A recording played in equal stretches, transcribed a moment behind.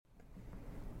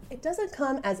It doesn't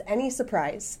come as any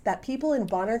surprise that people in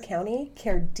Bonner County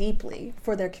care deeply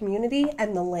for their community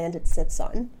and the land it sits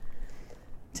on.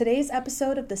 Today's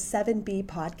episode of the 7B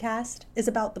podcast is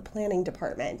about the planning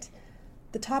department.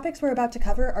 The topics we're about to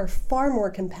cover are far more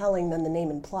compelling than the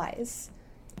name implies.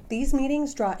 These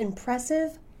meetings draw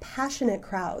impressive, passionate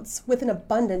crowds with an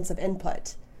abundance of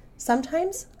input,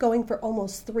 sometimes going for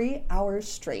almost 3 hours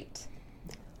straight.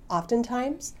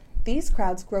 Oftentimes, these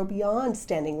crowds grow beyond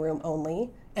standing room only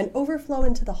and overflow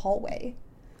into the hallway.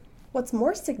 What's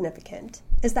more significant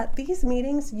is that these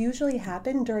meetings usually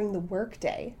happen during the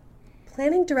workday.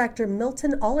 Planning Director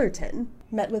Milton Allerton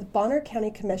met with Bonner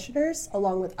County Commissioners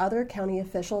along with other county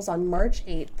officials on March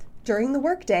 8th during the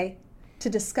workday to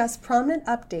discuss prominent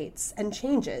updates and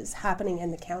changes happening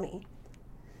in the county.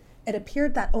 It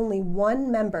appeared that only one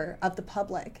member of the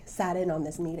public sat in on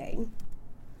this meeting.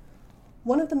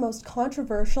 One of the most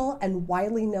controversial and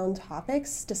widely known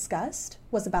topics discussed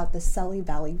was about the Selly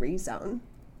Valley rezone.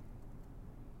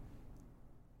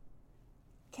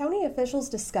 County officials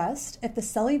discussed if the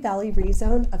Selly Valley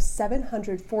rezone of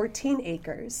 714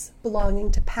 acres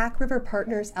belonging to Pack River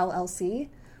Partners LLC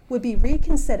would be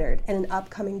reconsidered in an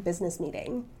upcoming business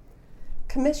meeting.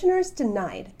 Commissioners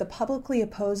denied the publicly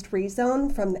opposed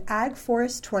rezone from the Ag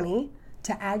Forest 20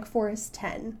 to Ag Forest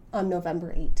 10 on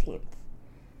November 18th.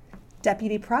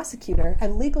 Deputy Prosecutor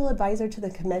and legal advisor to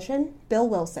the Commission, Bill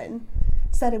Wilson,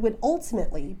 said it would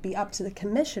ultimately be up to the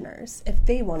commissioners if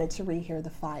they wanted to rehear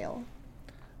the file.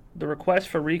 The request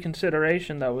for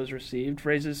reconsideration that was received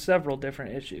raises several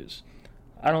different issues.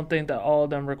 I don't think that all of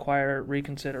them require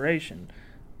reconsideration,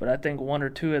 but I think one or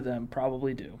two of them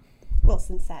probably do.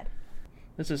 Wilson said.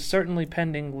 This is certainly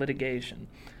pending litigation.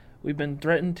 We've been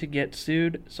threatened to get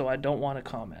sued, so I don't want to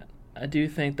comment. I do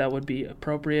think that would be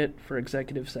appropriate for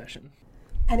executive session.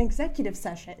 An executive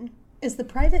session is the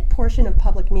private portion of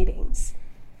public meetings.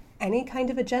 Any kind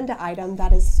of agenda item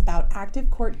that is about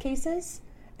active court cases,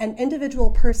 an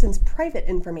individual person's private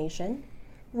information,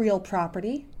 real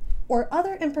property, or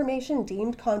other information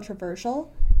deemed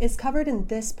controversial is covered in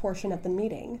this portion of the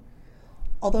meeting.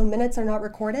 Although minutes are not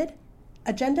recorded,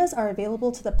 agendas are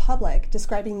available to the public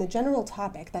describing the general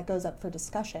topic that goes up for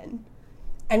discussion.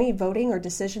 Any voting or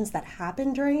decisions that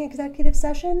happen during executive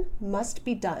session must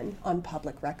be done on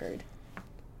public record.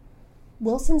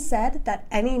 Wilson said that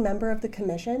any member of the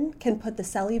commission can put the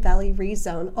Selly Valley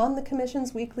rezone on the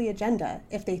commission's weekly agenda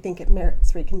if they think it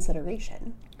merits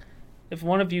reconsideration. If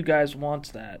one of you guys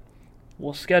wants that,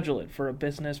 we'll schedule it for a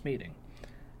business meeting,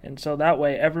 and so that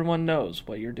way everyone knows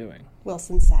what you're doing,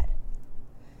 Wilson said.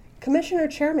 Commissioner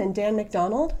Chairman Dan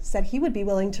McDonald said he would be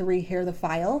willing to rehear the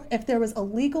file if there was a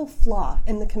legal flaw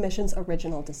in the commission's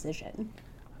original decision.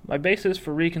 My basis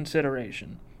for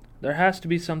reconsideration. There has to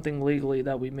be something legally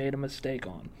that we made a mistake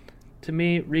on. To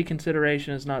me,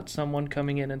 reconsideration is not someone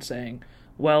coming in and saying,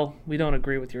 well, we don't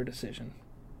agree with your decision.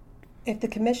 If the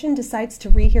commission decides to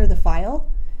rehear the file,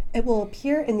 it will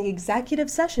appear in the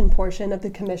executive session portion of the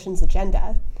commission's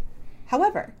agenda.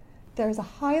 However, there is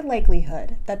a high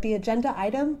likelihood that the agenda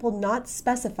item will not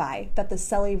specify that the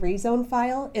Selly rezone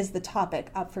file is the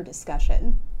topic up for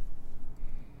discussion.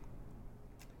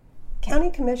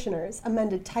 County Commissioners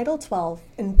amended Title 12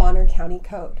 in Bonner County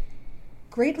Code,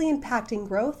 greatly impacting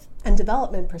growth and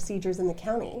development procedures in the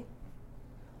county.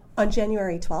 On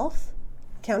January 12th,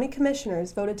 County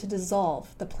Commissioners voted to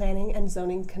dissolve the Planning and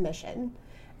Zoning Commission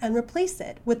and replace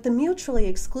it with the mutually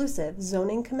exclusive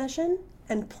Zoning Commission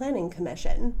and Planning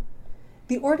Commission.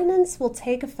 The ordinance will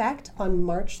take effect on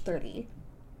March 30.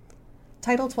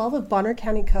 Title 12 of Bonner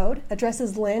County Code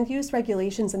addresses land use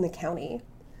regulations in the county.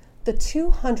 The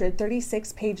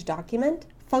 236-page document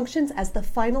functions as the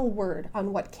final word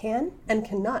on what can and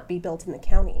cannot be built in the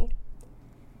county.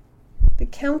 The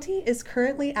county is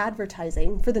currently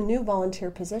advertising for the new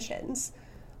volunteer positions,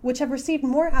 which have received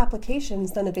more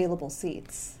applications than available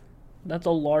seats. That's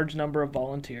a large number of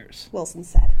volunteers, Wilson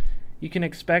said. You can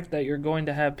expect that you're going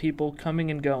to have people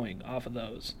coming and going off of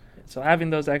those. So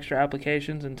having those extra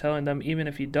applications and telling them even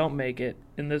if you don't make it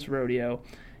in this rodeo,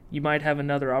 you might have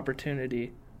another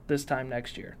opportunity this time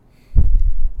next year.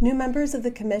 New members of the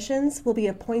commissions will be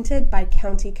appointed by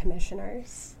county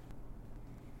commissioners.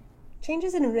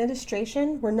 Changes in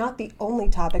administration were not the only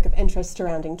topic of interest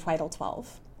surrounding Title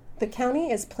 12. The county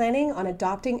is planning on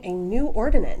adopting a new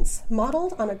ordinance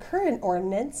modeled on a current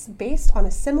ordinance based on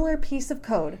a similar piece of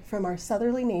code from our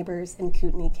southerly neighbors in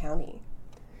Kootenai County.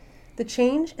 The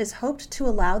change is hoped to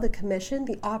allow the commission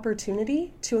the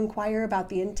opportunity to inquire about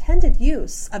the intended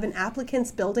use of an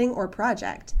applicant's building or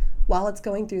project while it's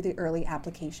going through the early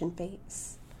application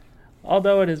phase.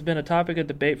 Although it has been a topic of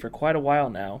debate for quite a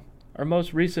while now, our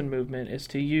most recent movement is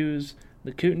to use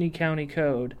the Kootenai County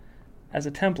Code as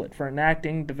a template for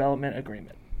enacting development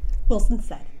agreement. Wilson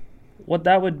said. What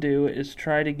that would do is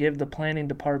try to give the planning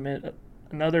department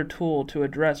another tool to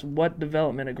address what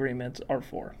development agreements are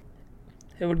for.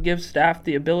 It would give staff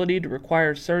the ability to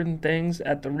require certain things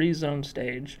at the rezone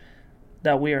stage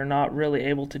that we are not really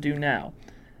able to do now,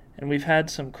 and we've had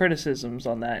some criticisms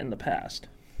on that in the past.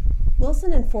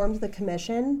 Wilson informed the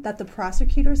commission that the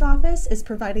prosecutor's office is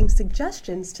providing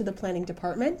suggestions to the planning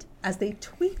department as they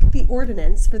tweak the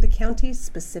ordinance for the county's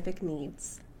specific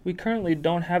needs. We currently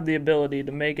don't have the ability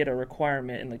to make it a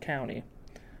requirement in the county.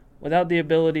 Without the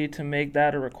ability to make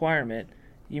that a requirement,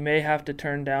 you may have to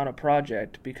turn down a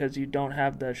project because you don't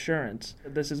have the assurance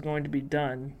that this is going to be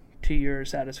done to your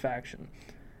satisfaction.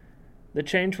 The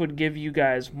change would give you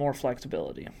guys more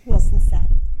flexibility. Wilson said.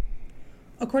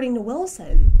 According to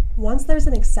Wilson, once there's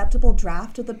an acceptable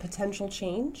draft of the potential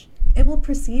change, it will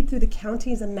proceed through the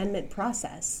county's amendment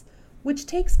process, which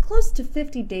takes close to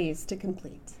 50 days to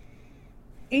complete.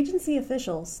 Agency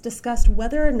officials discussed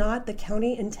whether or not the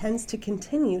county intends to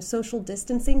continue social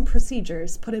distancing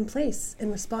procedures put in place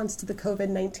in response to the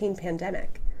COVID-19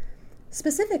 pandemic.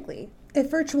 Specifically,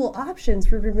 if virtual options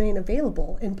would remain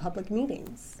available in public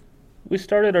meetings. We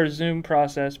started our Zoom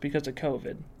process because of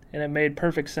COVID, and it made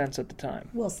perfect sense at the time.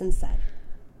 Wilson said.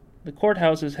 The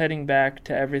courthouse is heading back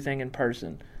to everything in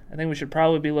person. I think we should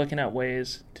probably be looking at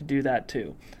ways to do that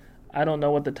too. I don't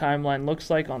know what the timeline looks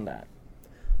like on that.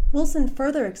 Wilson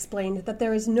further explained that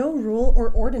there is no rule or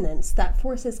ordinance that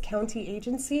forces county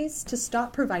agencies to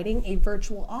stop providing a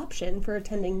virtual option for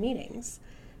attending meetings,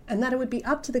 and that it would be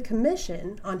up to the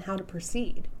commission on how to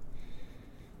proceed.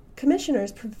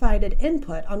 Commissioners provided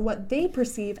input on what they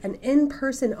perceive an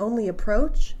in-person only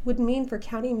approach would mean for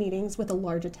county meetings with a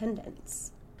large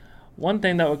attendance. One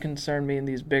thing that would concern me in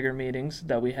these bigger meetings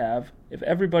that we have, if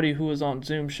everybody who was on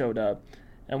Zoom showed up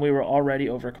and we were already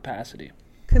over capacity.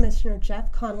 Commissioner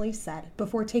Jeff Connolly said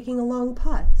before taking a long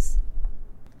pause.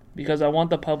 Because I want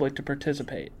the public to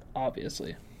participate,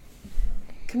 obviously.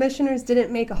 Commissioners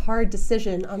didn't make a hard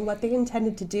decision on what they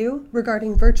intended to do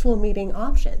regarding virtual meeting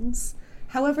options.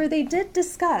 However, they did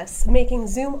discuss making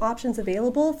Zoom options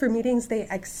available for meetings they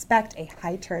expect a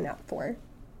high turnout for.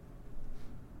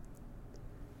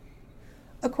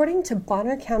 According to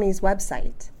Bonner County's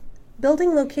website,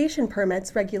 building location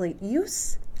permits regulate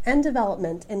use and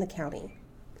development in the county.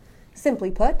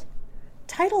 Simply put,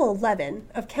 Title 11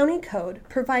 of County Code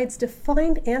provides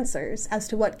defined answers as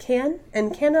to what can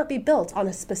and cannot be built on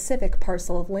a specific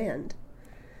parcel of land.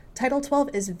 Title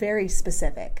 12 is very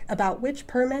specific about which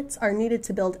permits are needed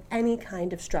to build any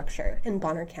kind of structure in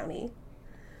Bonner County.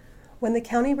 When the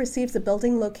county receives a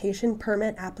building location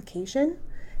permit application,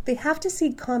 they have to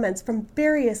seek comments from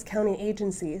various county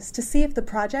agencies to see if the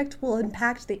project will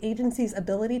impact the agency's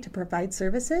ability to provide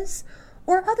services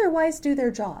or otherwise do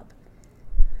their job.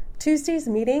 Tuesday's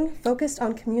meeting focused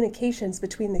on communications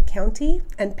between the county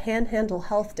and Panhandle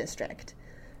Health District,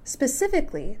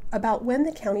 specifically about when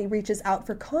the county reaches out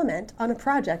for comment on a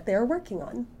project they are working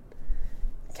on.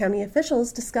 County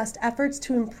officials discussed efforts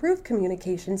to improve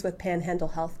communications with Panhandle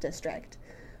Health District,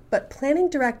 but Planning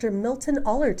Director Milton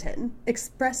Allerton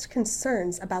expressed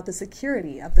concerns about the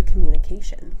security of the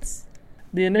communications.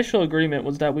 The initial agreement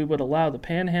was that we would allow the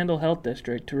Panhandle Health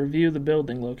District to review the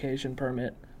building location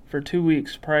permit for 2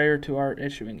 weeks prior to our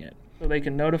issuing it, so they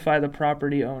can notify the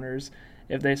property owners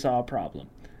if they saw a problem.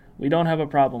 We don't have a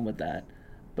problem with that,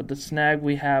 but the snag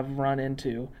we have run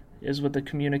into is with the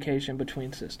communication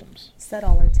between systems, said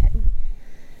Allerton.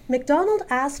 McDonald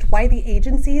asked why the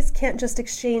agencies can't just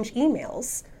exchange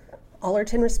emails.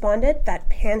 Allerton responded that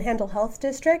Panhandle Health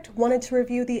District wanted to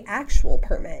review the actual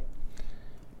permit.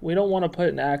 We don't want to put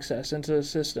an access into a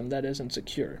system that isn't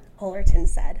secure, Allerton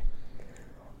said.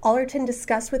 Allerton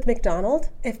discussed with McDonald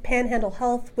if Panhandle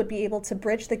Health would be able to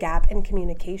bridge the gap in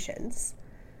communications.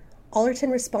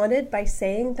 Allerton responded by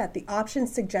saying that the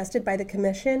options suggested by the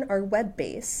commission are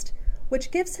web-based, which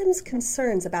gives him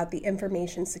concerns about the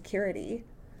information security.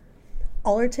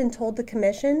 Allerton told the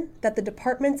commission that the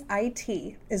department's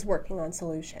IT is working on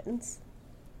solutions.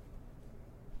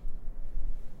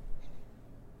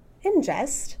 In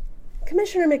jest,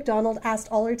 Commissioner McDonald asked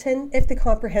Allerton if the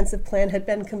comprehensive plan had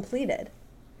been completed.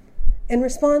 In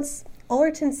response,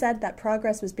 Allerton said that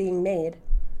progress was being made,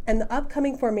 and the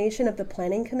upcoming formation of the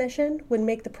Planning Commission would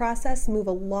make the process move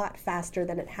a lot faster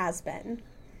than it has been.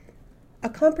 A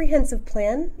comprehensive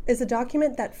plan is a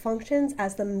document that functions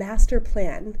as the master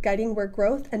plan guiding where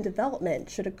growth and development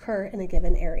should occur in a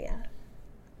given area.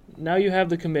 Now you have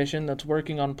the commission that's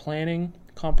working on planning,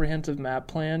 comprehensive map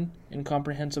plan, and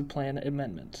comprehensive plan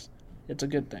amendments. It's a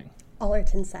good thing.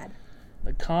 Allerton said.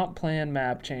 The comp plan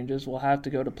map changes will have to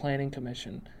go to Planning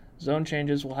Commission. Zone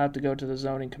changes will have to go to the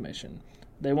Zoning Commission.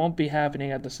 They won't be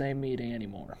happening at the same meeting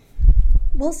anymore.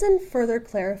 Wilson further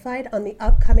clarified on the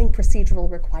upcoming procedural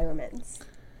requirements.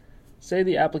 Say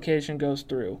the application goes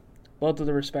through both of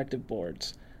the respective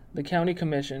boards. The county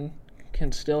commission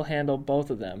can still handle both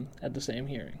of them at the same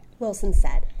hearing. Wilson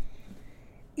said.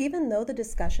 Even though the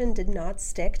discussion did not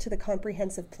stick to the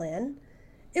comprehensive plan,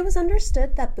 it was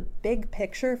understood that the big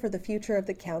picture for the future of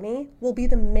the county will be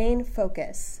the main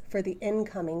focus for the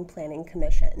incoming Planning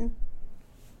Commission.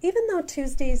 Even though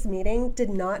Tuesday's meeting did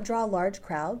not draw large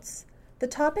crowds, the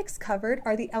topics covered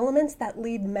are the elements that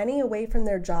lead many away from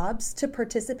their jobs to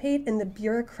participate in the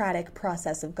bureaucratic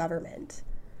process of government.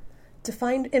 To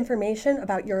find information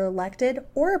about your elected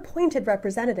or appointed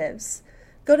representatives,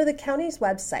 go to the county's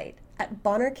website at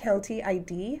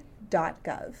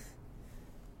bonnercountyid.gov.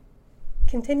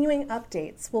 Continuing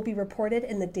updates will be reported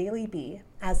in the Daily Bee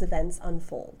as events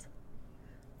unfold.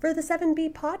 For the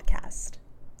 7B podcast,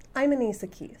 I'm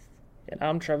Anissa Keith. And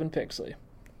I'm Trevin Pixley.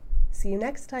 See you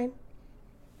next time.